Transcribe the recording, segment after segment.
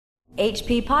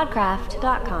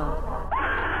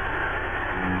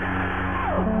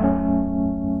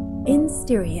hppodcraft.com. In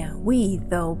Styria, we,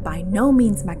 though by no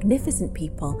means magnificent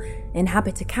people,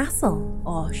 inhabit a castle,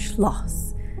 or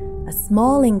schloss. A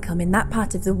small income in that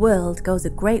part of the world goes a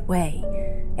great way.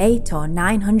 800 or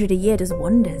 900 a year does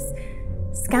wonders.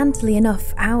 Scantily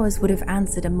enough, ours would have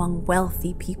answered among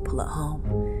wealthy people at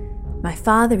home. My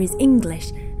father is English,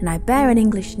 and I bear an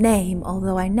English name,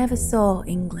 although I never saw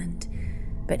England.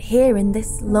 But here in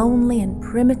this lonely and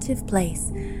primitive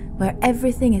place, where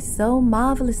everything is so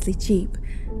marvellously cheap,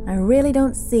 I really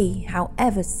don't see how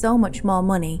ever so much more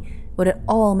money would at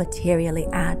all materially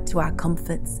add to our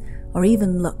comforts or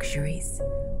even luxuries.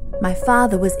 My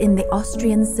father was in the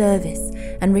Austrian service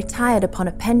and retired upon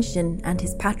a pension and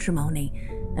his patrimony,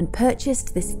 and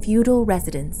purchased this feudal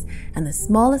residence and the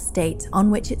small estate on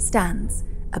which it stands,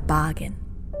 a bargain.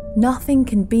 Nothing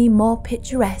can be more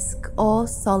picturesque or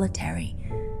solitary.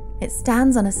 It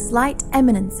stands on a slight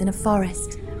eminence in a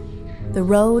forest. The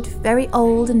road, very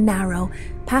old and narrow,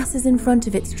 passes in front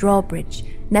of its drawbridge,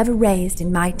 never raised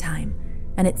in my time,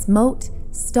 and its moat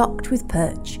stocked with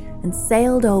perch and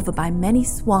sailed over by many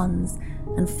swans,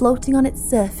 and floating on its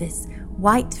surface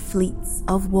white fleets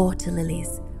of water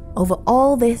lilies. Over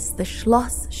all this the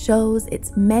Schloss shows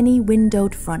its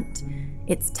many-windowed front,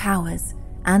 its towers,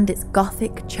 and its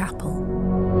Gothic chapel.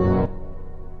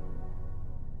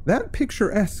 That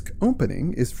picturesque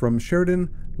opening is from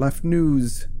Sheridan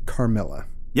LeFanu's Carmilla.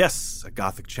 Yes, a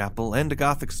Gothic chapel and a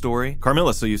Gothic story.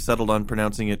 Carmilla, so you settled on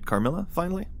pronouncing it Carmilla,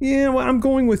 finally? Yeah, well, I'm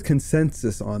going with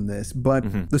consensus on this,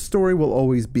 but the story will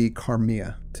always be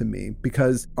Carmilla to me,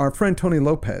 because our friend Tony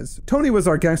Lopez, Tony was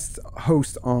our guest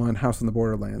host on House on the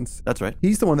Borderlands. That's right.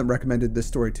 He's the one that recommended this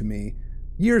story to me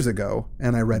years ago,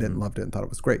 and I read it and loved it and thought it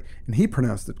was great. And he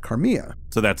pronounced it Carmilla.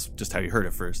 So that's just how you heard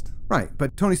it first. Right,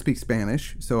 but Tony speaks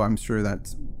Spanish, so I'm sure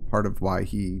that's part of why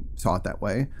he saw it that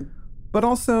way. But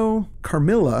also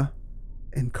Carmilla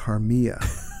and Carmilla.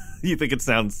 You think it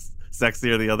sounds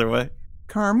sexier the other way?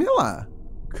 Carmilla.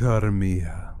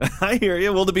 Carmilla. I hear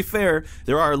you. Well, to be fair,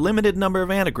 there are a limited number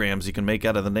of anagrams you can make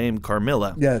out of the name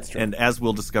Carmilla. Yeah, that's true. And as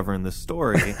we'll discover in this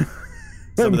story,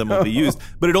 some of them will be used.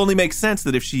 But it only makes sense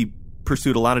that if she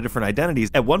pursued a lot of different identities,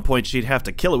 at one point she'd have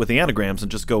to kill it with the anagrams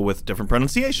and just go with different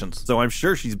pronunciations. So I'm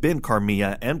sure she's been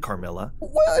Carmilla and Carmilla.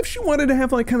 Well, if she wanted to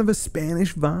have like kind of a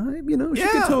Spanish vibe, you know, she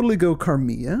could totally go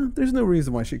Carmilla. There's no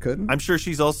reason why she couldn't. I'm sure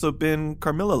she's also been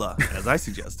Carmilla, as I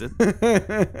suggested.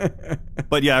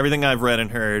 But yeah, everything I've read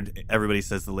and heard, everybody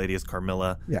says the lady is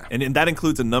Carmilla. Yeah. And that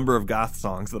includes a number of goth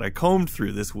songs that I combed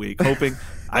through this week, hoping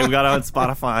I got on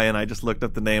Spotify and I just looked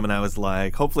up the name and I was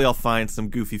like, hopefully I'll find some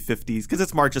goofy 50s, because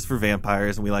it's Marches for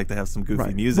Vampires and we like to have some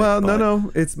goofy music. Well,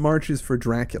 no, it's Marches for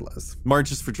Draculas.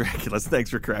 Marches for Draculas. Thanks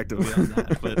for correcting me on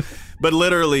that. But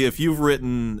literally, if you've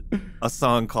written a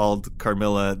song called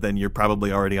Carmilla, then you're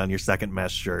probably already on your second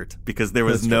mesh shirt, because there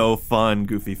was no fun,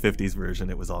 goofy 50s version.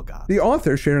 It was all goth. The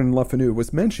author, Sheridan LeFanu,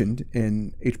 was mentioned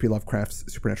in H.P.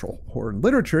 Lovecraft's supernatural horror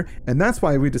literature, and that's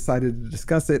why we decided to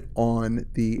discuss it on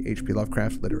the H.P.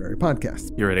 Lovecraft Literary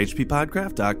Podcast. You're at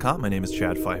hppodcraft.com. My name is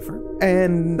Chad Pfeiffer.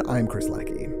 And I'm Chris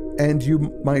Lackey. And you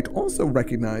might also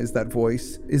recognize that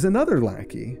voice is another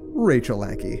Lackey, Rachel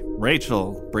Lackey.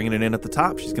 Rachel, bringing it in at the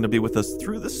top. She's going to be with us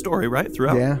through the story, right?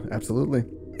 Throughout. Yeah, absolutely.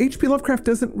 H.P. Lovecraft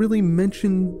doesn't really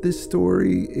mention this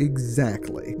story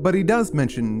exactly, but he does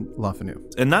mention LeFanu.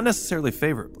 And not necessarily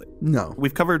favorably. No.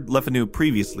 We've covered LeFanu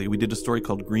previously. We did a story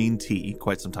called Green Tea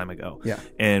quite some time ago. Yeah.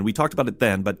 And we talked about it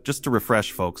then, but just to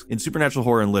refresh folks, in supernatural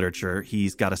horror and literature,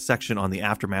 he's got a section on the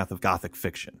aftermath of Gothic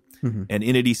fiction. Mm-hmm. And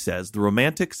in it he says, the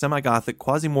romantic, semi-Gothic,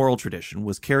 quasi-moral tradition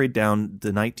was carried down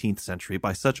the 19th century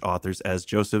by such authors as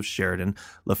Joseph Sheridan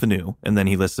LeFanu, and then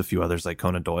he lists a few others like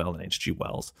Conan Doyle and H.G.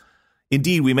 Wells.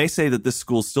 Indeed, we may say that this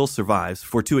school still survives,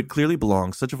 for to it clearly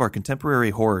belong such of our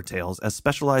contemporary horror tales as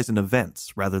specialize in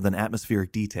events rather than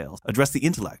atmospheric details, address the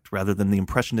intellect rather than the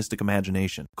impressionistic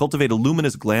imagination, cultivate a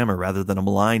luminous glamour rather than a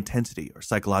malign tensity or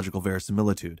psychological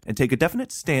verisimilitude, and take a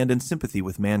definite stand in sympathy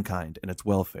with mankind and its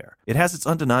welfare. It has its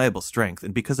undeniable strength,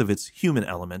 and because of its human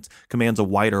element, commands a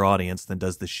wider audience than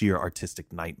does the sheer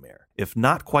artistic nightmare. If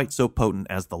not quite so potent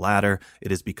as the latter,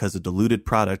 it is because a diluted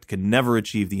product can never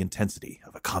achieve the intensity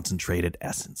of a concentrated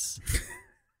essence.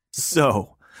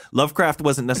 So, Lovecraft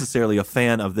wasn't necessarily a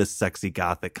fan of this sexy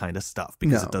Gothic kind of stuff,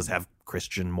 because it does have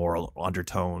Christian moral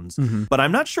undertones. Mm-hmm. But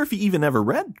I'm not sure if he even ever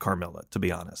read Carmilla, to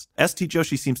be honest. S.T.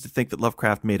 Joshi seems to think that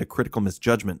Lovecraft made a critical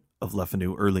misjudgment of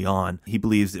LeFanu early on. He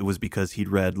believes it was because he'd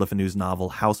read LeFanu's novel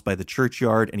House by the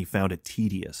Churchyard and he found it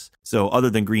tedious. So other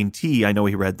than Green Tea, I know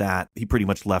he read that. He pretty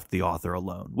much left the author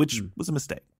alone, which was a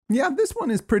mistake. Yeah, this one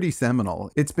is pretty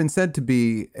seminal. It's been said to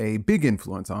be a big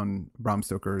influence on Bram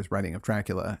Stoker's writing of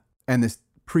Dracula, and this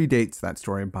predates that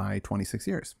story by 26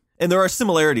 years. And there are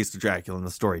similarities to Dracula in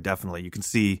the story, definitely. You can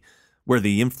see where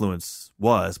the influence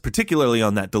was, particularly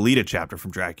on that deleted chapter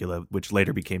from Dracula, which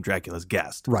later became Dracula's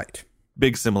Guest. Right.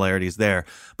 Big similarities there.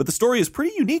 But the story is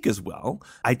pretty unique as well.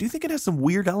 I do think it has some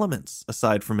weird elements,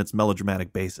 aside from its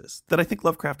melodramatic basis, that I think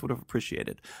Lovecraft would have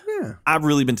appreciated. Yeah. I've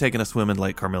really been taking a swim in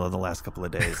Lake Carmilla the last couple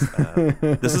of days.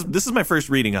 This is my first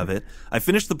reading of it. I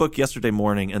finished the book yesterday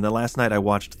morning, and then last night I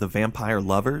watched The Vampire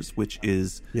Lovers, which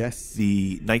is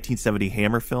the 1970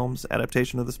 Hammer Films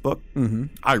adaptation of this book. Mm-hmm.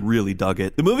 I really dug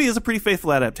it. The movie is a pretty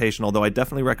faithful adaptation, although I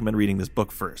definitely recommend reading this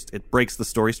book first. It breaks the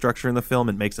story structure in the film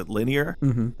and makes it linear.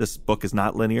 Mm-hmm. This book is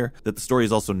not linear, that the story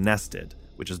is also nested,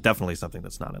 which is definitely something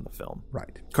that's not in the film.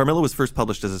 Right. Carmilla was first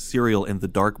published as a serial in The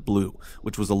Dark Blue,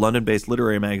 which was a London-based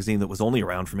literary magazine that was only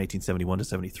around from 1871 to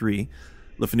 73.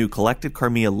 LeFanu collected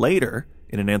Carmilla later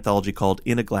in an anthology called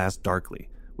In a Glass Darkly,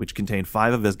 which contained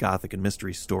 5 of his Gothic and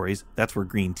mystery stories. That's where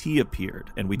Green Tea appeared,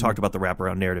 and we talked about the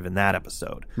wraparound narrative in that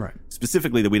episode. Right.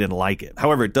 Specifically that we didn't like it.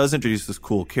 However, it does introduce this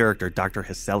cool character, Dr.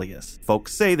 Hesselius.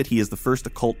 Folks say that he is the first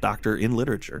occult doctor in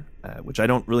literature, which I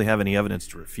don't really have any evidence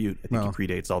to refute. I think he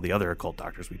predates all the other occult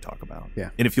doctors we talk about. Yeah.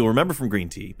 And if you'll remember from Green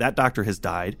Tea, that doctor has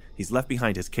died. He's left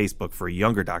behind his casebook for a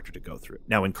younger doctor to go through.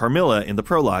 Now, in Carmilla, in the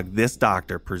prologue, this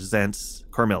doctor presents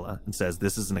Carmilla and says,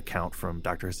 this is an account from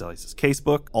Dr. Hesselius'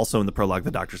 casebook. Also in the prologue,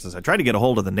 the doctor says, I tried to get a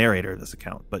hold of the narrator of this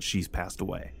account, but she's passed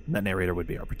away. And that narrator would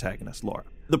be our protagonist, Laura.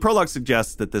 The prologue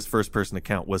suggests that this first-person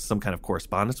account was some kind of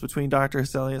correspondence between Dr.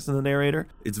 Hesselius and the narrator.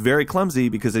 It's very clumsy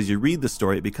because as you read the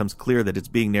story, it becomes clear that it's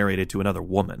being narrated to another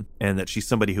woman and that she's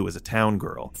somebody who is a town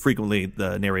girl. Frequently,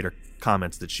 the narrator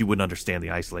comments that she wouldn't understand the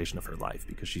isolation of her life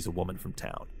because she's a woman from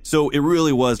town. So it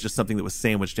really was just something that was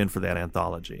sandwiched in for that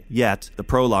anthology. Yet, the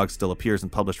prologue still appears in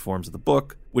published forms of the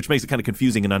book, which makes it kind of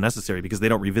confusing and unnecessary because they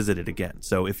don't revisit it again.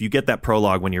 So if you get that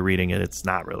prologue when you're reading it, it's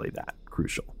not really that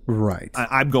crucial. Right.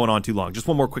 I'm going on too long. Just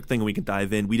one more quick thing and we can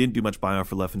dive in. We didn't do much bio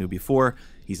for LeFanu before.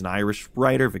 He's an Irish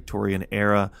writer, Victorian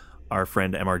era. Our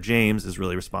friend M.R. James is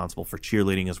really responsible for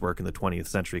cheerleading his work in the 20th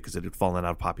century because it had fallen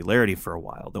out of popularity for a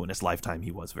while, though in his lifetime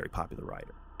he was a very popular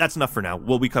writer. That's enough for now.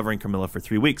 We'll be covering Carmilla for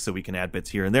 3 weeks, so we can add bits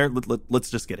here and there. Let's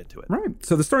just get into it. Right.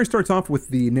 So the story starts off with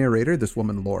the narrator, this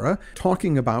woman Laura,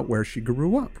 talking about where she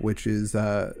grew up, which is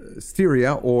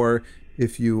Styria, or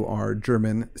if you are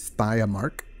German,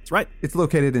 Steiermark. That's right. It's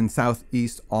located in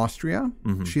southeast Austria.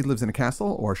 Mm-hmm. She lives in a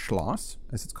castle, or Schloss,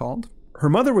 as it's called. Her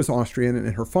mother was Austrian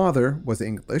and her father was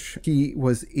English. He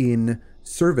was in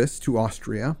service to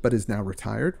Austria, but is now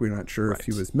retired. We're not sure if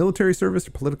he was military service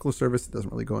or political service. It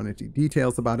doesn't really go into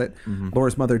details about it. Mm-hmm.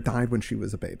 Laura's mother died when she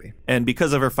was a baby. And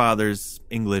because of her father's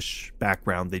English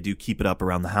background, they do keep it up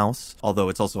around the house, although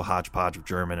it's also a hodgepodge of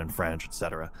German and French,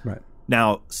 etc. Right.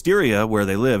 Now, Styria, where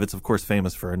they live, it's of course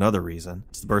famous for another reason.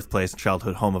 It's the birthplace and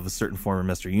childhood home of a certain former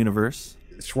Mr. Universe.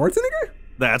 Schwarzenegger?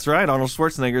 That's right. Arnold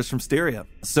Schwarzenegger is from Styria.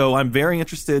 So I'm very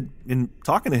interested in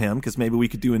talking to him because maybe we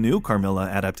could do a new Carmilla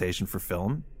adaptation for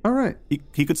film. All right.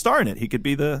 He could star in it. He could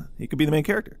be the main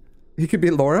character. He could be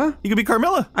Laura? He could be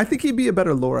Carmilla. I think he'd be a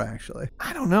better Laura, actually.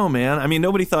 I don't know, man. I mean,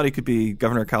 nobody thought he could be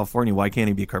governor of California. Why can't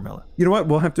he be Carmilla? You know what?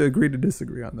 We'll have to agree to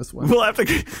disagree on this one. We'll have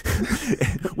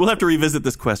to revisit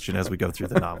this question as we go through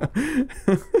the novel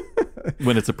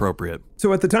when it's appropriate.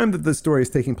 So at the time that the story is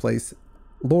taking place,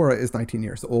 Laura is 19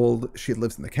 years old. She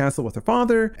lives in the castle with her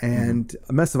father and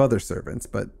a mess of other servants,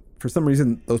 but for some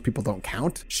reason, those people don't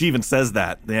count. She even says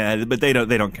that, yeah, but they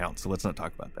don't count, so let's not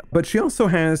talk about that. But she also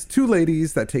has 2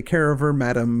 ladies that take care of her,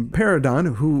 Madame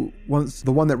Peridon, who was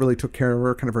the one that really took care of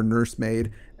her, kind of her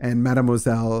nursemaid, and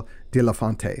Mademoiselle de la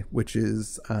Fontaine, which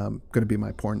is going to be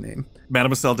my porn name.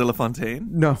 Mademoiselle de la Fontaine?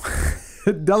 No.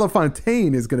 De la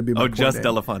Fontaine is going to be my porn name. Oh, just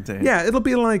de la Fontaine. Yeah, it'll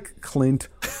be like Clint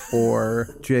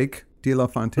or Jake de la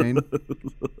Fontaine.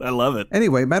 I love it.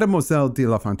 Anyway, Mademoiselle de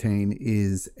la Fontaine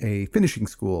is a finishing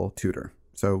school tutor.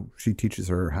 So she teaches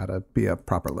her how to be a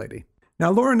proper lady. Now,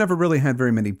 Laura never really had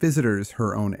very many visitors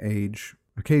her own age.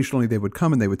 Occasionally they would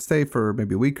come and they would stay for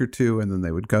maybe a week or 2 and then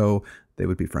they would go. They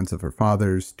would be friends of her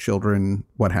father's, children,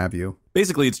 what have you.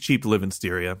 Basically, it's cheap to live in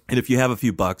Styria. And if you have a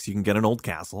few bucks, you can get an old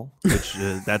castle, which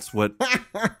that's what...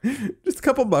 Just a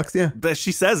couple bucks, yeah. But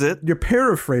she says it. You're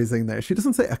paraphrasing there. She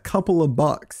doesn't say a couple of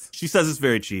bucks. She says it's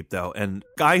very cheap, though. And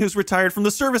a guy who's retired from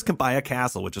the service can buy a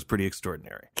castle, which is pretty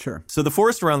extraordinary. Sure. So the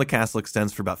forest around the castle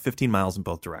extends for about 15 miles in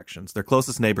both directions. Their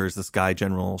closest neighbor is this guy,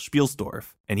 General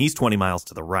Spielsdorf, and he's 20 miles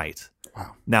to the right.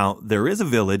 Wow. Now, there is a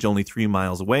village only 3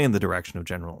 miles away in the direction of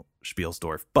General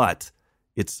Spielsdorf, but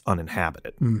it's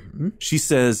uninhabited. Mm-hmm. She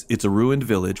says it's a ruined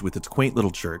village with its quaint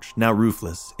little church, now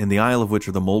roofless, in the aisle of which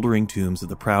are the moldering tombs of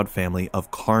the proud family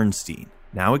of Karnstein,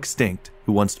 now extinct,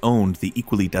 who once owned the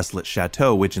equally desolate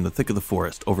chateau which in the thick of the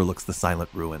forest overlooks the silent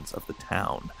ruins of the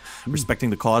town. Respecting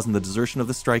the cause and the desertion of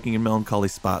this striking and melancholy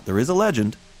spot, there is a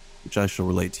legend, which I shall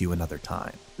relate to you another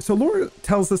time. So Laura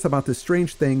tells us about this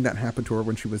strange thing that happened to her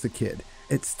when she was a kid.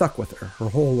 It stuck with her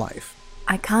whole life.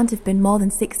 I can't have been more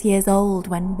than 6 years old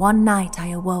when one night I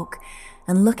awoke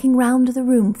and, looking round the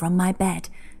room from my bed,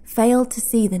 failed to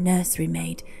see the nursery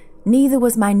maid. Neither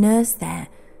was my nurse there,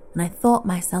 and I thought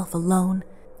myself alone.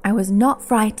 I was not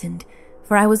frightened,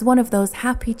 for I was one of those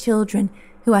happy children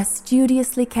who are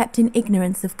studiously kept in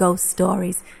ignorance of ghost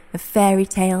stories, of fairy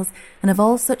tales, and of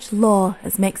all such lore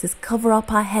as makes us cover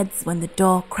up our heads when the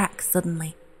door cracks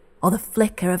suddenly, or the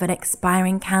flicker of an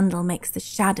expiring candle makes the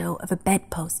shadow of a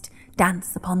bedpost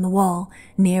dance upon the wall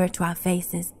nearer to our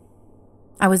faces.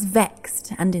 I was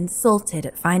vexed and insulted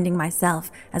at finding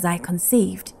myself, as I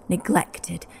conceived,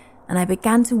 neglected, and I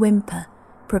began to whimper,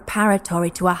 preparatory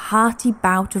to a hearty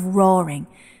bout of roaring,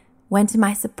 when to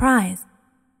my surprise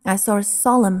I saw a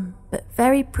solemn but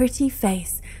very pretty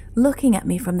face looking at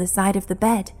me from the side of the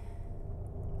bed.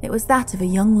 It was that of a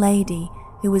young lady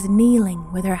who was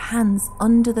kneeling with her hands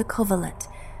under the coverlet.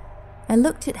 I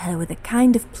looked at her with a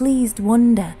kind of pleased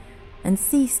wonder and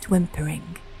ceased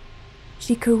whimpering.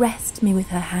 She caressed me with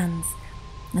her hands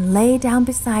and lay down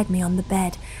beside me on the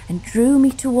bed and drew me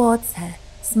towards her,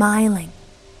 smiling.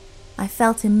 I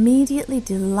felt immediately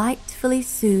delightfully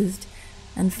soothed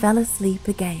and fell asleep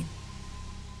again.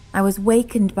 I was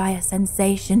wakened by a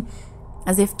sensation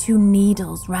as if 2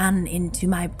 needles ran into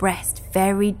my breast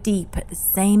very deep at the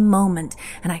same moment,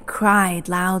 and I cried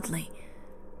loudly.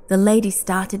 The lady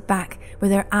started back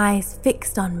with her eyes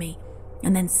fixed on me,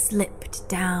 and then slipped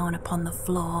down upon the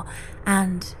floor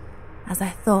and, as I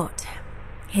thought,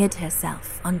 hid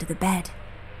herself under the bed.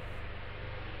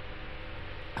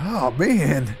 Oh,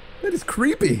 man. That is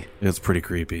creepy. It's pretty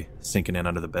creepy, sinking in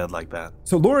under the bed like that.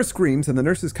 So Laura screams and the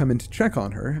nurses come in to check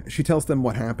on her. She tells them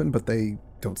what happened, but they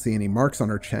don't see any marks on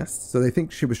her chest, so they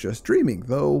think she was just dreaming,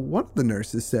 though one of the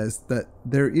nurses says that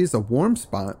there is a warm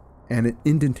spot and an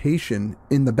indentation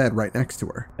in the bed right next to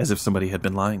her. As if somebody had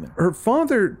been lying there. Her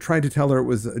father tried to tell her it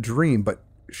was a dream, but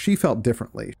she felt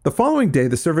differently. The following day,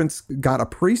 the servants got a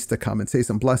priest to come and say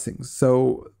some blessings,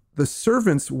 so the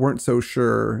servants weren't so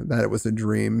sure that it was a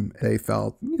dream. They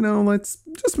felt, let's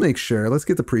just make sure. Let's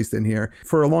get the priest in here.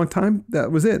 For a long time,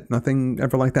 that was it. Nothing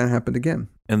ever like that happened again.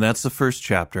 And that's the first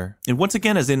chapter. And once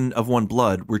again, as in Of One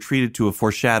Blood, we're treated to a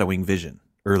foreshadowing vision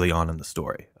early on in the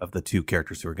story of the 2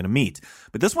 characters who are going to meet.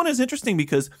 But this one is interesting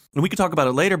because, and we could talk about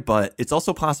it later, but it's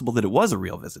also possible that it was a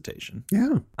real visitation.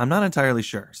 Yeah. I'm not entirely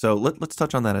sure. So let's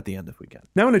touch on that at the end if we can.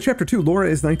 Now in chapter 2, Laura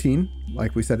is 19,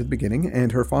 like we said at the beginning,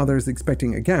 and her father is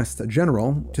expecting a guest, a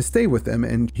general, to stay with them,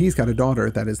 and he's got a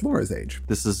daughter that is Laura's age.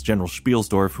 This is General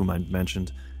Spielsdorf, whom I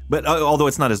mentioned. But although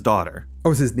it's not his daughter.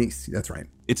 Oh, it's his niece. That's right.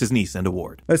 It's his niece and a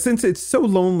ward. Since it's so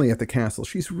lonely at the castle,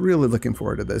 she's really looking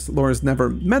forward to this. Laura's never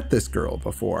met this girl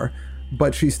before,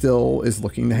 but she still is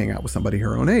looking to hang out with somebody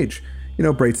her own age.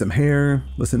 Braid some hair,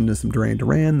 listen to some Duran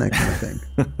Duran, that kind of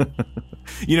thing.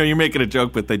 You're making a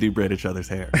joke, but they do braid each other's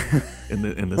hair in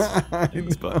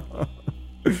this book.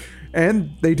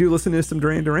 And they do listen to some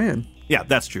Duran Duran. Yeah,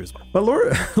 that's true as well. But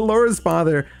Laura's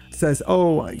father says,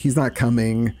 oh, he's not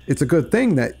coming. It's a good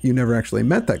thing that you never actually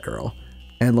met that girl.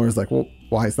 And Laura's like, well,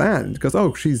 why is that? And she goes,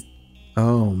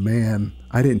 oh, man,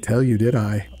 I didn't tell you, did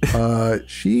I?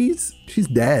 She's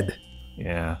dead.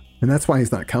 Yeah. And that's why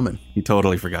he's not coming. He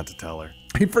totally forgot to tell her.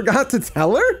 He forgot to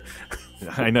tell her?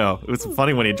 I know. It was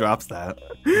funny when he drops that.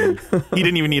 He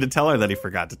didn't even need to tell her that he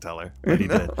forgot to tell her, but he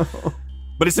did.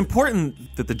 But it's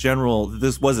important that the general,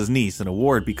 this was his niece and a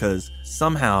ward, because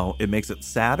somehow it makes it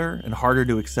sadder and harder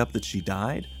to accept that she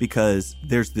died, because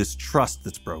there's this trust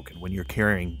that's broken when you're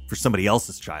caring for somebody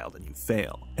else's child and you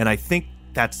fail. And I think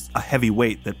that's a heavy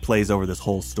weight that plays over this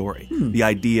whole story. The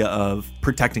idea of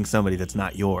protecting somebody that's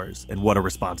not yours and what a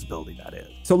responsibility that is.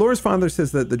 So Laura's father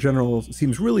says that the general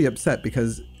seems really upset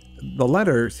because the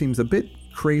letter seems a bit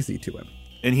crazy to him.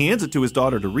 And he hands it to his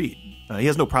daughter to read. He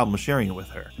has no problem sharing it with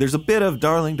her. There's a bit of,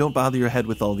 darling, don't bother your head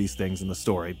with all these things in the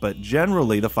story, but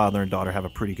generally the father and daughter have a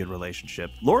pretty good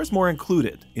relationship. Laura's more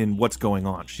included in what's going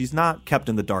on. She's not kept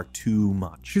in the dark too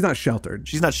much. She's not sheltered.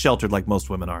 She's not sheltered like most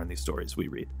women are in these stories we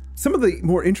read. Some of the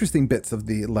more interesting bits of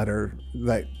the letter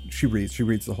that she reads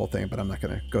the whole thing, but I'm not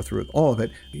going to go through all of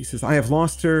it. He says, I have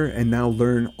lost her and now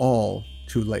learn all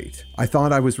too late. I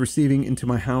thought I was receiving into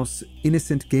my house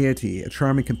innocent gaiety, a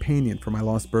charming companion for my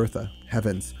lost Bertha.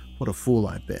 Heavens, What a fool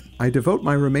I've been. I devote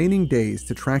my remaining days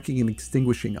to tracking and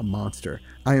extinguishing a monster.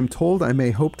 I am told I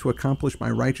may hope to accomplish my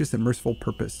righteous and merciful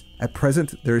purpose. At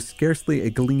present, there is scarcely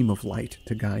a gleam of light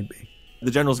to guide me.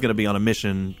 The general's going to be on a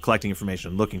mission collecting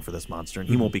information, looking for this monster, and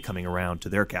he won't be coming around to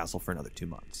their castle for another 2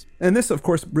 months. And this, of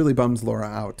course, really bums Laura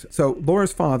out. So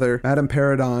Laura's father, Madame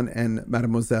Perrodon and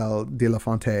Mademoiselle de la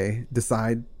Fontaine,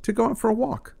 decide to go out for a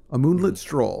walk, a moonlit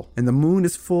stroll. And the moon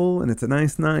is full, and it's a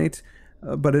nice night.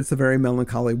 But it's a very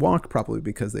melancholy walk, probably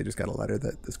because they just got a letter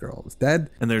that this girl was dead.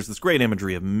 And there's this great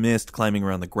imagery of mist climbing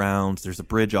around the grounds. There's a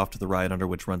bridge off to the right under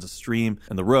which runs a stream,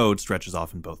 and the road stretches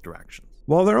off in both directions.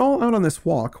 While they're all out on this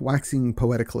walk, waxing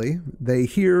poetically, they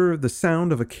hear the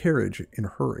sound of a carriage in a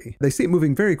hurry. They see it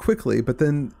moving very quickly, but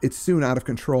then it's soon out of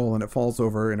control and it falls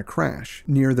over in a crash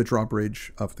near the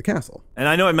drawbridge of the castle. And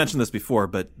I know I mentioned this before,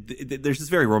 but there's this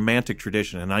very romantic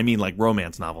tradition, and I mean like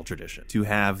romance novel tradition, to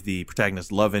have the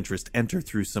protagonist's love interest enter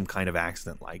through some kind of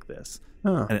accident like this.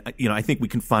 Huh. And, I think we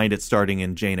can find it starting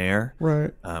in Jane Eyre.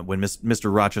 Right. When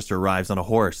Mr. Rochester arrives on a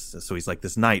horse, so he's like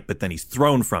this knight, but then he's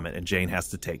thrown from it, and Jane has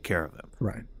to take care of him.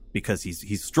 Right. Because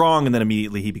he's strong, and then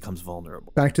immediately he becomes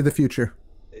vulnerable. Back to the Future.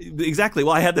 Exactly.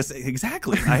 Well, I had this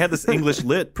English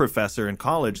lit professor in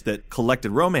college that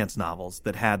collected romance novels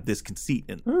that had this conceit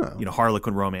in,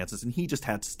 Harlequin romances. And he just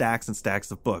had stacks and stacks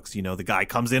of books. The guy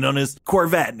comes in on his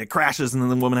Corvette and it crashes and then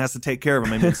the woman has to take care of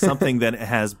him. I mean, it's something that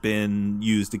has been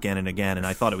used again and again. And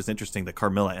I thought it was interesting that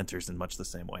Carmilla enters in much the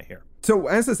same way here. So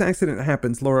as this accident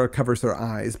happens, Laura covers her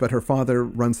eyes, but her father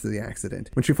runs to the accident.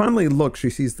 When she finally looks, she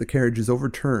sees the carriage is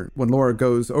overturned. When Laura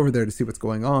goes over there to see what's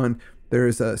going on, there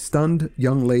is a stunned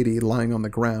young lady lying on the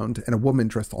ground and a woman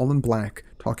dressed all in black,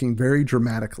 talking very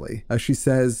dramatically. She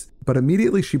says, but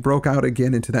immediately she broke out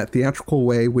again into that theatrical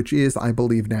way, which is, I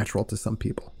believe, natural to some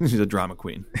people. She's a drama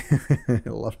queen. I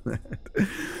love that.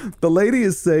 The lady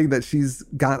is saying that she's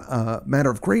got a matter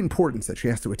of great importance that she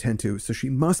has to attend to, so she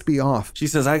must be off. She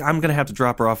says, I'm going to have to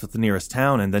drop her off at the nearest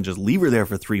town and then just leave her there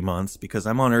for 3 months because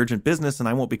I'm on urgent business and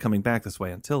I won't be coming back this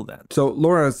way until then. So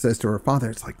Laura says to her father,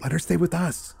 it's like, let her stay with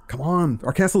us. Come on.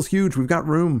 Our castle's huge. We've got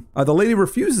room. The lady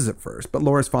refuses at first, but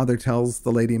Laura's father tells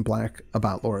the lady in black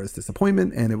about Laura's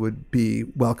disappointment and it would be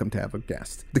welcome to have a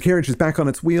guest. The carriage is back on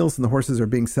its wheels and the horses are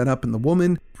being set up, and the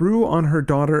woman threw on her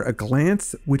daughter a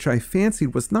glance which I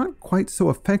fancied was not quite so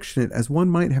affectionate as one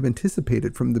might have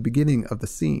anticipated from the beginning of the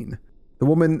scene. The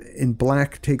woman in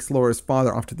black takes Laura's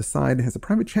father off to the side and has a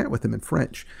private chat with him in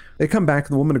French. They come back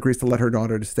and the woman agrees to let her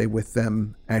daughter to stay with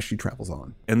them as she travels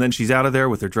on. And then she's out of there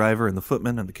with her driver and the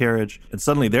footman and the carriage. And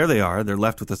suddenly there they are. They're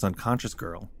left with this unconscious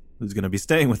girl who's going to be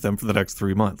staying with them for the next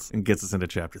 3 months, and gets us into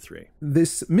chapter 3.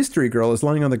 This mystery girl is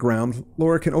lying on the ground.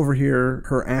 Laura can overhear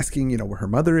her asking, where her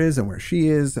mother is and where she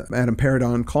is. Madame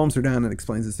Perrodon calms her down and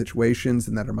explains the situations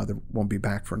and that her mother won't be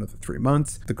back for another 3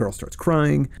 months. The girl starts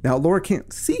crying. Now, Laura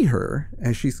can't see her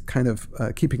as she's kind of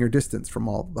keeping her distance from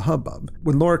all the hubbub.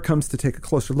 When Laura comes to take a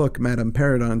closer look, Madame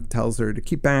Perrodon tells her to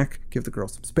keep back, give the girl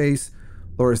some space.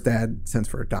 Laura's dad sends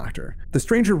for a doctor. The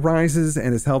stranger rises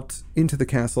and is helped into the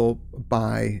castle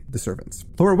by the servants.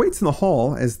 Laura waits in the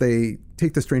hall as they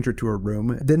take the stranger to her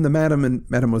room. Then the madam and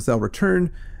mademoiselle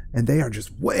return, and they are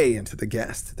just way into the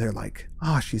guest. They're like,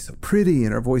 she's so pretty,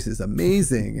 and her voice is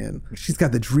amazing, and she's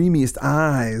got the dreamiest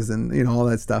eyes, and, all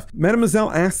that stuff.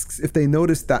 Mademoiselle asks if they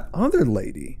noticed that other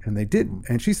lady, and they didn't.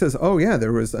 And she says,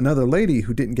 there was another lady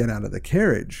who didn't get out of the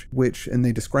carriage, and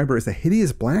they describe her as a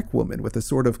hideous black woman with a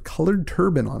sort of colored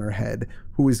turban on her head,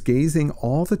 who is gazing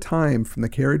all the time from the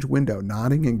carriage window,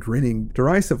 nodding and grinning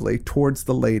derisively towards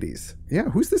the ladies. Yeah,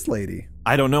 who's this lady?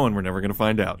 I don't know, and we're never going to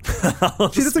find out.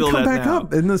 She doesn't come back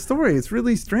up in the story. It's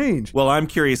really strange. Well, I'm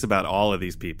curious about all of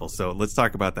these people, so let's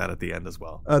talk about that at the end as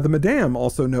well. The madame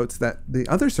also notes that the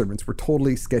other servants were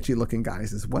totally sketchy-looking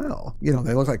guys as well.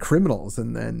 They look like criminals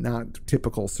and not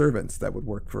typical servants that would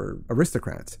work for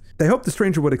aristocrats. They hope the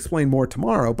stranger would explain more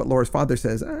tomorrow, but Laura's father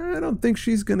says, I don't think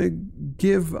she's going to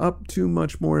give up too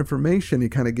much more information. He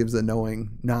kind of gives a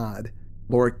knowing nod.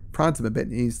 Laura prods him a bit,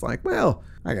 and he's like, well,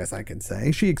 I guess I can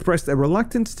say. She expressed a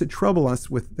reluctance to trouble us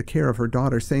with the care of her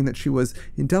daughter, saying that she was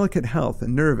in delicate health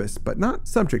and nervous, but not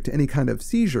subject to any kind of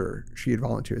seizure. She had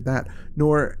volunteered that,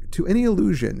 nor to any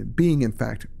illusion, being, in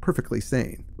fact, perfectly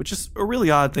sane. Which is a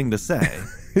really odd thing to say.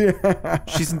 Yeah.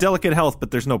 She's in delicate health, but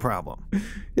there's no problem.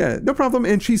 Yeah, no problem,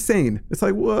 and she's sane. It's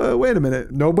like, wait a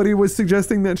minute. Nobody was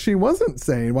suggesting that she wasn't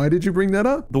sane. Why did you bring that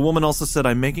up? The woman also said,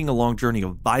 I'm making a long journey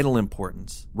of vital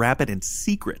importance, rapid and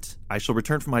secret. I shall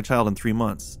return for my child in 3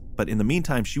 months. but in the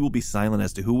meantime, she will be silent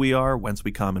as to who we are, whence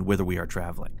we come, and whither we are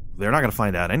traveling. They're not going to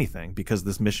find out anything because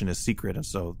this mission is secret, and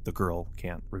so the girl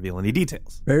can't reveal any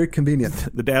details. Very convenient.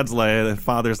 The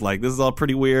father's like, this is all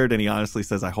pretty weird, and he honestly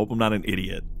says, I hope I'm not an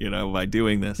idiot, by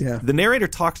doing this. Yeah. The narrator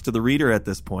talks to the reader at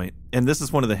this point, and this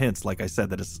is one of the hints, like I said,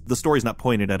 that the story's not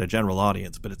pointed at a general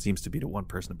audience, but it seems to be to one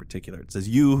person in particular. It says,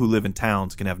 you who live in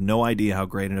towns can have no idea how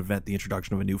great an event the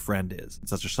introduction of a new friend is, and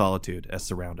such a solitude as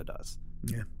surrounded us.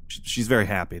 Yeah. She's very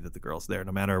happy that the girl's there,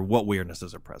 no matter what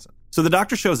weirdnesses are present. So the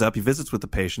doctor shows up, he visits with the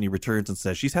patient, he returns and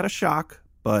says she's had a shock,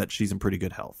 but she's in pretty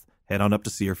good health. Head on up to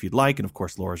see her if you'd like, and of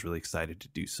course Laura's really excited to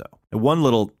do so. And one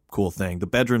little cool thing, the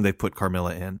bedroom they put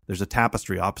Carmilla in, there's a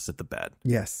tapestry opposite the bed.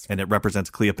 Yes. And it represents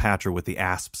Cleopatra with the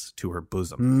asps to her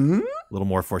bosom. Mm-hmm. A little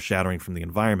more foreshadowing from the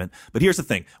environment. But here's the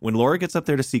thing, when Laura gets up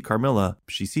there to see Carmilla,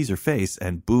 she sees her face,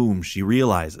 and boom, she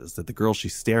realizes that the girl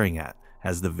she's staring at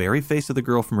has the very face of the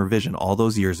girl from her vision all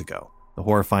those years ago. The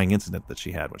horrifying incident that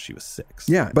she had when she was 6.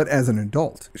 Yeah, but as an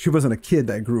adult. She wasn't a kid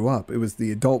that grew up. It was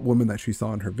the adult woman that she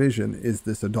saw in her vision is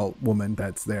this adult woman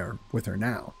that's there with her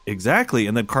now. Exactly.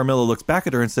 And then Carmilla looks back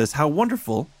at her and says, how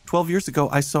wonderful. 12 years ago,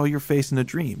 I saw your face in a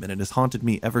dream, and it has haunted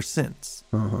me ever since.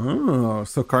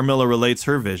 So Carmilla relates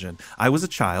her vision. I was a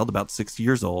child, about 6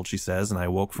 years old, she says, and I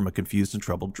awoke from a confused and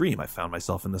troubled dream. I found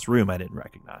myself in this room I didn't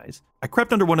recognize. I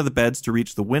crept under one of the beds to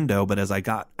reach the window, but as I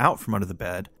got out from under the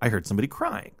bed, I heard somebody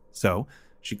crying. So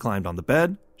she climbed on the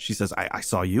bed. She says, I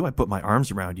saw you. I put my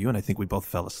arms around you, and I think we both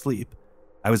fell asleep.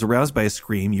 I was aroused by a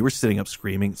scream. You were sitting up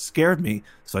screaming. It scared me,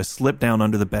 so I slipped down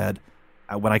under the bed.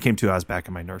 When I came to, I was back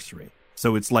in my nursery.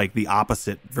 So it's like the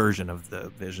opposite version of the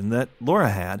vision that Laura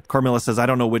had. Carmilla says, I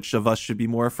don't know which of us should be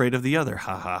more afraid of the other.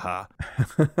 Ha, ha,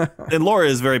 ha. And Laura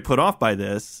is very put off by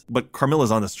this, but Carmilla's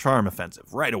on this charm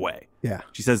offensive right away. Yeah.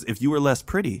 She says, if you were less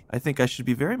pretty, I think I should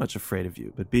be very much afraid of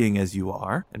you. But being as you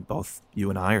are, and both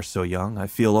you and I are so young, I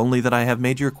feel only that I have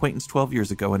made your acquaintance 12 years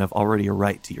ago and have already a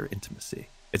right to your intimacy.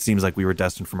 It seems like we were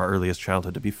destined from our earliest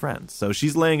childhood to be friends. So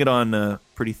she's laying it on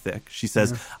pretty thick. She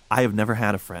says, I have never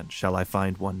had a friend. Shall I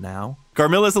find one now?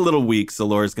 Carmilla's a little weak, so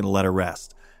Laura's going to let her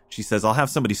rest. She says, I'll have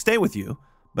somebody stay with you.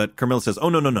 But Carmilla says, oh,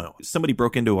 no. Somebody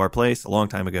broke into our place a long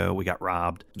time ago. We got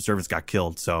robbed. Some servants got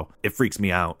killed. So it freaks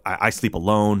me out. I sleep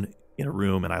alone in a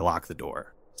room and I lock the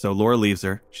door. So Laura leaves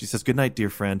her. She says, good night, dear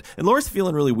friend. And Laura's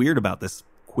feeling really weird about this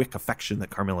quick affection that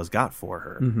Carmilla's got for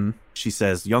her. Mm-hmm. She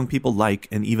says, young people like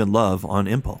and even love on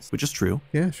impulse, which is true.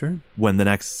 Yeah, sure. When the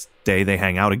next day they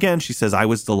hang out again, she says, I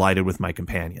was delighted with my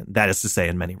companion. That is to say,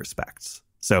 in many respects.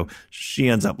 So she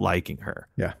ends up liking her.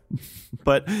 Yeah.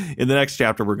 But in the next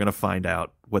chapter, we're going to find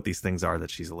out what these things are that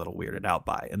she's a little weirded out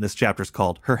by. And this chapter is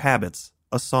called Her Habits,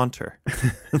 a Saunter.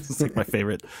 This is like my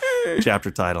favorite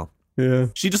chapter title. Yeah.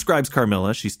 She describes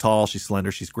Carmilla. She's tall, she's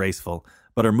slender, she's graceful,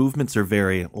 but her movements are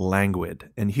very languid.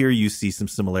 And here you see some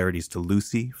similarities to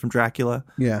Lucy from Dracula.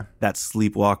 Yeah. That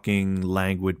sleepwalking,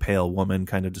 languid, pale woman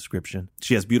kind of description.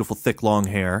 She has beautiful, thick, long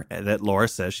hair that Laura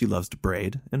says she loves to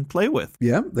braid and play with.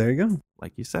 Yeah, there you go.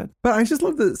 Like you said. But I just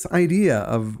love this idea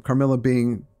of Carmilla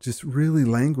being just really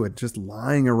languid, just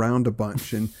lying around a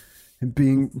bunch and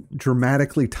being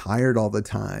dramatically tired all the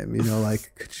time. You know,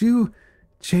 like, could you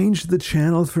change the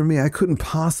channel for me? I couldn't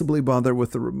possibly bother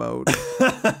with the remote.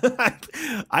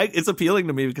 It's appealing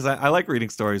to me because I like reading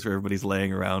stories where everybody's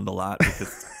laying around a lot because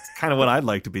it's kind of what I'd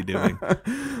like to be doing.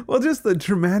 Well, just the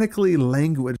dramatically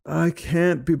languid, I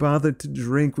can't be bothered to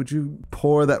drink. Would you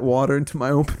pour that water into my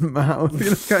open mouth?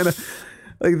 You know, kind of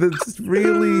like this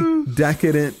really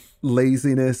decadent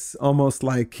laziness, almost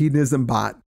like hedonism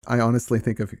bot. I honestly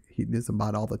think of hedonism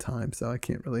bot all the time, so I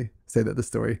can't really say that the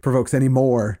story provokes any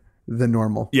more than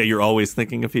normal. Yeah, you're always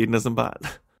thinking of hedonism bot.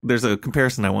 There's a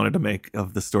comparison I wanted to make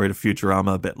of the story to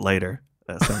Futurama a bit later.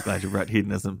 So I'm glad you brought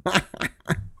hedonism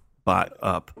bot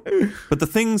up. But the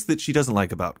things that she doesn't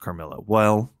like about Carmilla,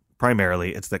 well,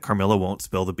 primarily it's that Carmilla won't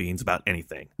spill the beans about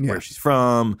anything. Yeah. Where she's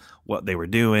from, what they were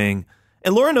doing.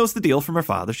 And Laura knows the deal from her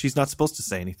father. She's not supposed to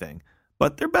say anything.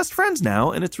 But they're best friends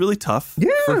now, and it's really tough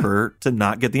for her to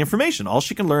not get the information. All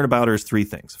she can learn about her is 3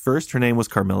 things. First, her name was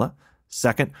Carmilla.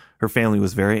 Second, her family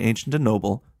was very ancient and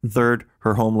noble. Third,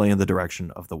 her home lay in the direction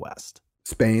of the west.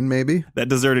 Spain, maybe? That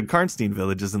deserted Karnstein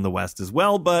village is in the west as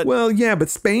well, but... Well, yeah, but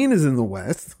Spain is in the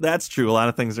west. That's true. A lot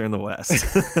of things are in the west.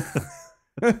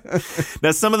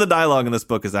 Now, some of the dialogue in this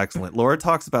book is excellent. Laura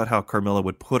talks about how Carmilla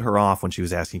would put her off when she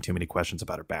was asking too many questions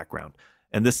about her background.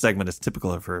 And this segment is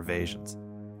typical of her evasions.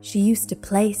 She used to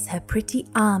place her pretty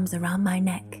arms around my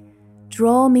neck,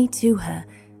 draw me to her,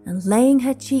 and laying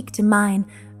her cheek to mine,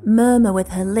 murmur with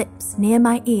her lips near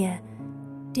my ear,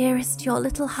 "Dearest, your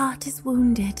little heart is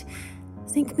wounded.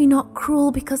 Think me not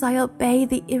cruel because I obey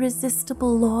the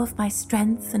irresistible law of my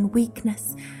strength and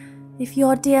weakness. If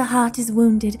your dear heart is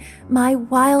wounded, my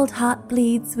wild heart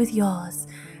bleeds with yours.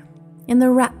 In the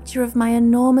rapture of my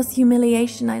enormous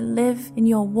humiliation, I live in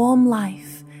your warm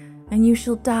life, and you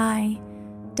shall die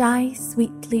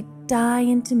sweetly, die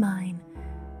into mine.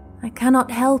 I cannot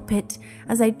help it.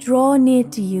 As I draw near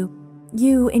to you,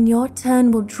 you in your turn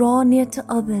will draw near to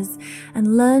others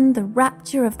and learn the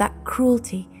rapture of that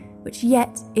cruelty, which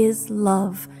yet is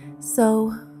love.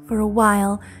 So, for a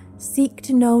while, seek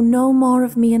to know no more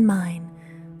of me and mine,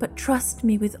 but trust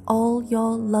me with all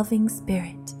your loving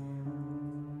spirit.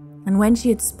 And when she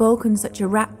had spoken such a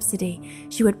rhapsody,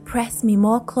 she would press me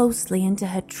more closely into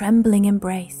her trembling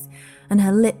embrace, and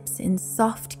her lips in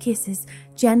soft kisses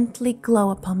gently glow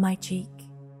upon my cheek.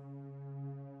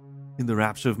 In the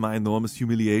rapture of my enormous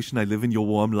humiliation, I live in your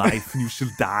warm life, and you shall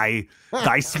die.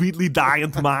 Die sweetly, die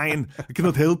into mine. I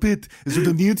cannot help it. As I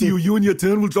draw near to you, you in your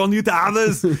turn will draw near to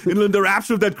others, and in the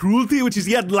rapture of that cruelty, which is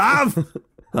yet love.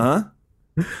 Huh?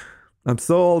 I'm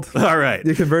sold. All right.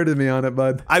 You converted me on it,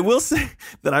 bud. I will say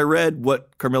that I read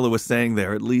what Carmilla was saying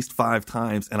there at least 5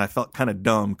 times, and I felt kind of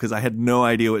dumb because I had no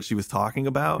idea what she was talking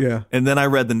about. Yeah. And then I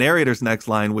read the narrator's next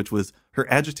line, which was, her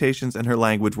agitations and her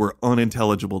language were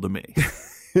unintelligible to me.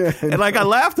 And I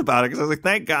laughed about it because I was like,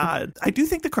 thank God. I do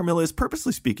think that Carmilla is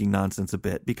purposely speaking nonsense a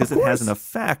bit because it has an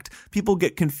effect. People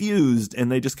get confused and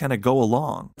they just kind of go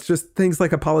along. It's just things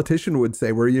like a politician would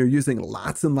say where you're using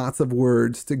lots and lots of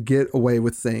words to get away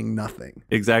with saying nothing.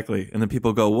 Exactly. And then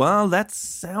people go, well, that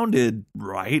sounded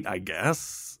right, I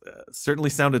guess.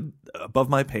 Certainly sounded above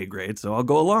my pay grade, so I'll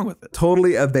go along with it.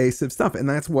 Totally evasive stuff. And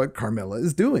that's what Carmilla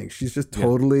is doing. She's just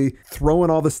totally throwing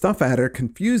all the stuff at her,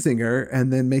 confusing her,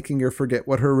 and then making her forget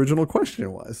what her original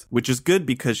question was. Which is good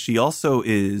because she also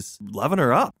is loving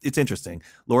her up. It's interesting.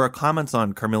 Laura comments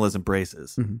on Carmilla's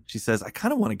embraces. Mm-hmm. She says, I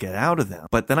kind of want to get out of them,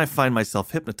 but then I find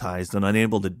myself hypnotized and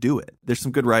unable to do it. There's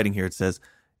some good writing here. It says,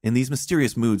 in these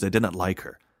mysterious moods, I did not like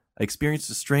her. I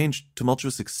experienced a strange,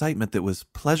 tumultuous excitement that was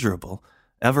pleasurable,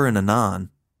 ever and anon,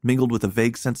 mingled with a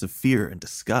vague sense of fear and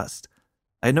disgust.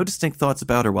 I had no distinct thoughts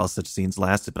about her while such scenes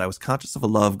lasted, but I was conscious of a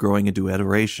love growing into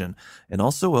adoration, and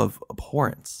also of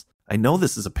abhorrence. I know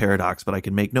this is a paradox, but I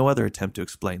can make no other attempt to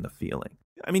explain the feeling.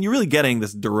 I mean, you're really getting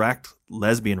this direct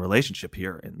lesbian relationship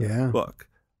here in the book.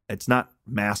 It's not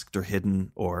masked or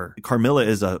hidden, or Carmilla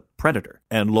is a predator.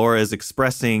 And Laura is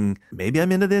expressing, maybe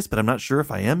I'm into this, but I'm not sure if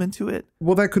I am into it.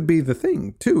 Well, that could be the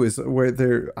thing, too, is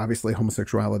where obviously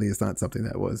homosexuality is not something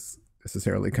that was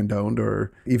necessarily condoned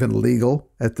or even legal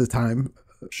at the time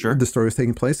the story was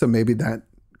taking place. So maybe that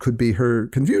could be her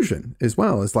confusion as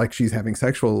well. It's like she's having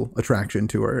sexual attraction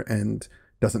to her and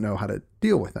doesn't know how to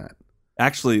deal with that.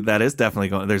 Actually, that is definitely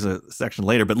going. There's a section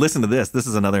later, but listen to this. This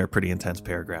is another pretty intense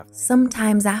paragraph.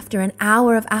 Sometimes after an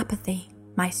hour of apathy,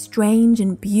 my strange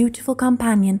and beautiful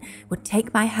companion would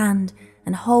take my hand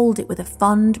and hold it with a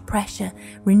fond pressure,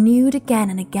 renewed again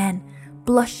and again,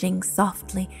 blushing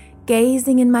softly,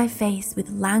 gazing in my face with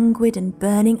languid and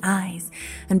burning eyes,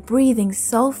 and breathing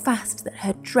so fast that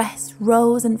her dress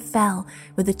rose and fell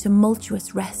with a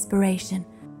tumultuous respiration.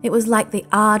 It was like the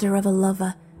ardor of a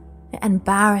lover. It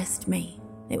embarrassed me.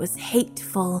 It was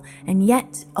hateful and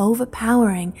yet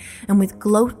overpowering, and with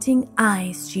gloating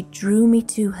eyes she drew me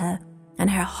to her, and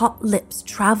her hot lips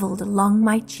travelled along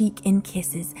my cheek in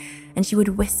kisses, and she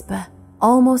would whisper,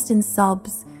 almost in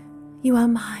sobs, "You are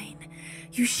mine,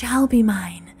 you shall be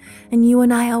mine, and you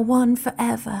and I are one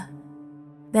forever."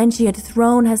 Then she had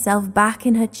thrown herself back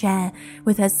in her chair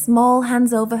with her small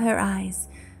hands over her eyes,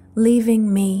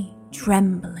 leaving me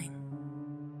trembling.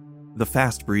 The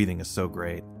fast breathing is so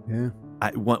great. Yeah.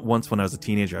 Once when I was a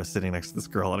teenager, I was sitting next to this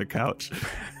girl on a couch,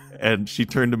 and she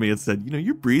turned to me and said,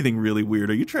 you're breathing really weird.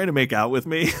 Are you trying to make out with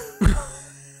me?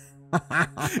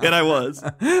 And I was.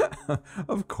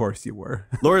 Of course you were.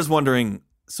 Laura's wondering,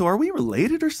 so are we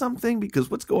related or something? Because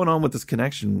what's going on with this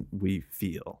connection we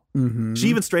feel? Mm-hmm. She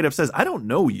even straight up says, I don't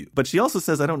know you. But she also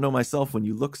says, I don't know myself when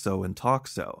you look so and talk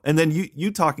so. And then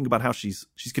you talking about how she's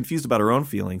confused about her own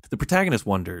feelings. The protagonist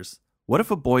wonders, what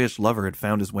if a boyish lover had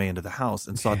found his way into the house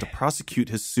and sought to prosecute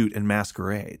his suit in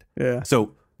masquerade? Yeah.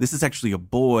 So this is actually a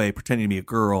boy pretending to be a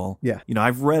girl. Yeah.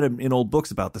 I've read in old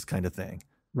books about this kind of thing.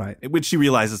 Right. Which she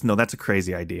realizes, no, that's a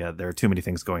crazy idea. There are too many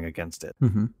things going against it.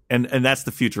 Mm-hmm. And that's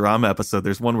the Futurama episode.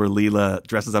 There's one where Leela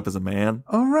dresses up as a man.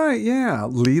 Oh, right. Yeah.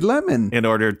 Lee Lemon. In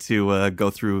order to go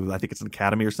through, I think it's an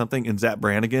academy or something. And Zach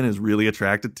Brannigan is really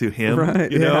attracted to him.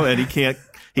 Right. And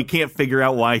he can't figure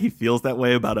out why he feels that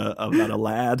way about a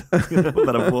lad,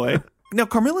 about a boy. Now,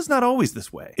 Carmilla's not always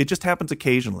this way. It just happens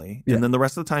occasionally. Yeah. And then the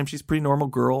rest of the time, she's a pretty normal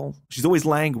girl. She's always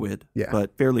languid,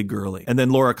 but fairly girly. And then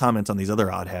Laura comments on these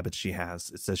other odd habits she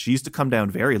has. It says she used to come down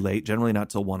very late, generally not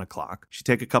till 1 o'clock. She'd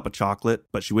take a cup of chocolate,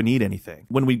 but she wouldn't eat anything.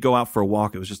 When we'd go out for a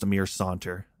walk, it was just a mere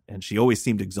saunter. And she always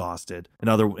seemed exhausted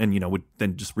would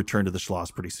then just return to the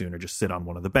Schloss pretty soon or just sit on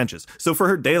one of the benches. So for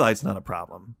her, daylight's not a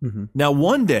problem. Mm-hmm. Now,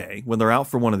 one day when they're out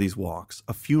for one of these walks,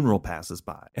 a funeral passes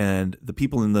by and the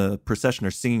people in the procession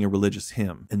are singing a religious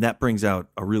hymn. And that brings out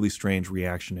a really strange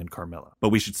reaction in Carmilla. But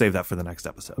we should save that for the next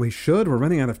episode. We should. We're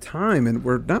running out of time and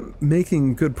we're not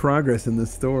making good progress in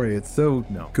this story. It's so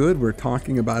good. We're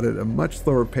talking about it at a much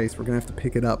slower pace. We're going to have to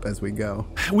pick it up as we go.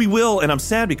 We will. And I'm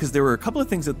sad because there were a couple of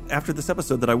things after this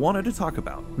episode that I wanted to talk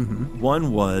about. Mm-hmm.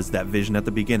 One was that vision at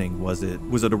the beginning. Was it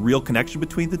a real connection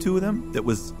between the two of them that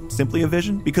was simply a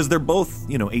vision? Because they're both,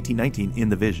 18, 19 in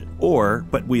the vision.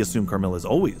 But we assume Carmilla's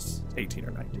always 18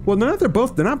 or 19. Well, they're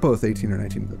not both 18 or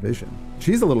 19 in the vision.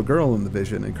 She's a little girl in the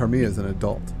vision and Carmilla's an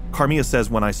adult. Carmilla says,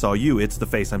 when I saw you, it's the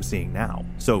face I'm seeing now.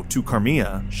 So to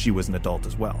Carmilla, she was an adult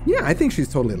as well. Yeah, I think she's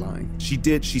totally lying. She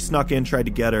did. She snuck in, tried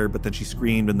to get her, but then she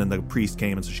screamed and then the priest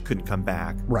came and so she couldn't come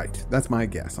back. Right. That's my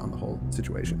guess on the whole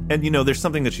situation. And, there's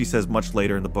something that she says much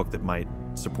later in the book that might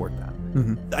support that.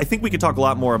 Mm-hmm. I think we could talk a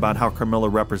lot more about how Carmilla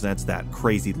represents that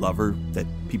crazy lover that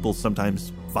people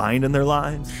sometimes find in their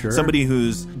lives. Sure. Somebody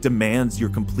who demands your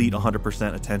complete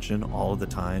 100% attention all of the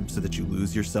time so that you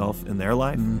lose yourself in their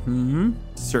life. Mm-hmm.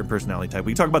 It's a certain personality type.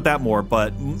 We can talk about that more,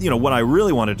 but what I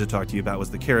really wanted to talk to you about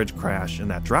was the carriage crash and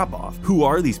that drop-off. Who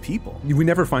are these people? We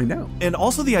never find out. And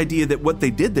also the idea that what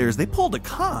they did there is they pulled a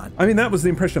con. I mean, that was the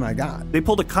impression I got. They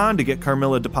pulled a con to get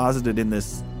Carmilla deposited in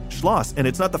this Schloss, and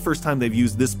it's not the first time they've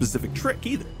used this specific trick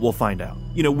either. We'll find out.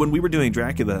 When we were doing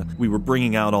Dracula, we were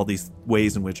bringing out all these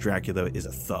ways in which Dracula is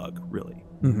a thug, really.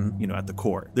 Mm-hmm. At the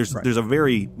core. There's a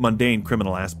very mundane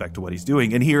criminal aspect to what he's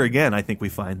doing, and here again, I think we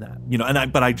find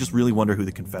that. But I just really wonder who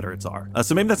the Confederates are.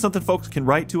 So maybe that's something folks can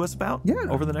write to us about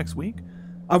over the next week.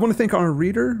 I want to thank our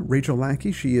reader, Rachel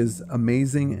Lackey. She is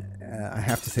amazing. I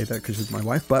have to say that because she's my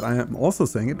wife, but I am also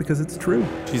saying it because it's true.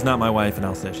 She's not my wife, and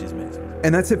I'll say she's amazing.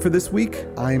 And that's it for this week.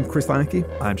 I'm Chris Lackey.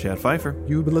 I'm Chad Pfeiffer.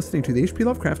 You've been listening to the H.P.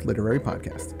 Lovecraft Literary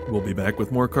Podcast. We'll be back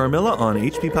with more Carmilla on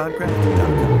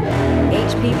hppodcraft.com.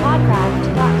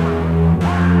 hppodcraft.com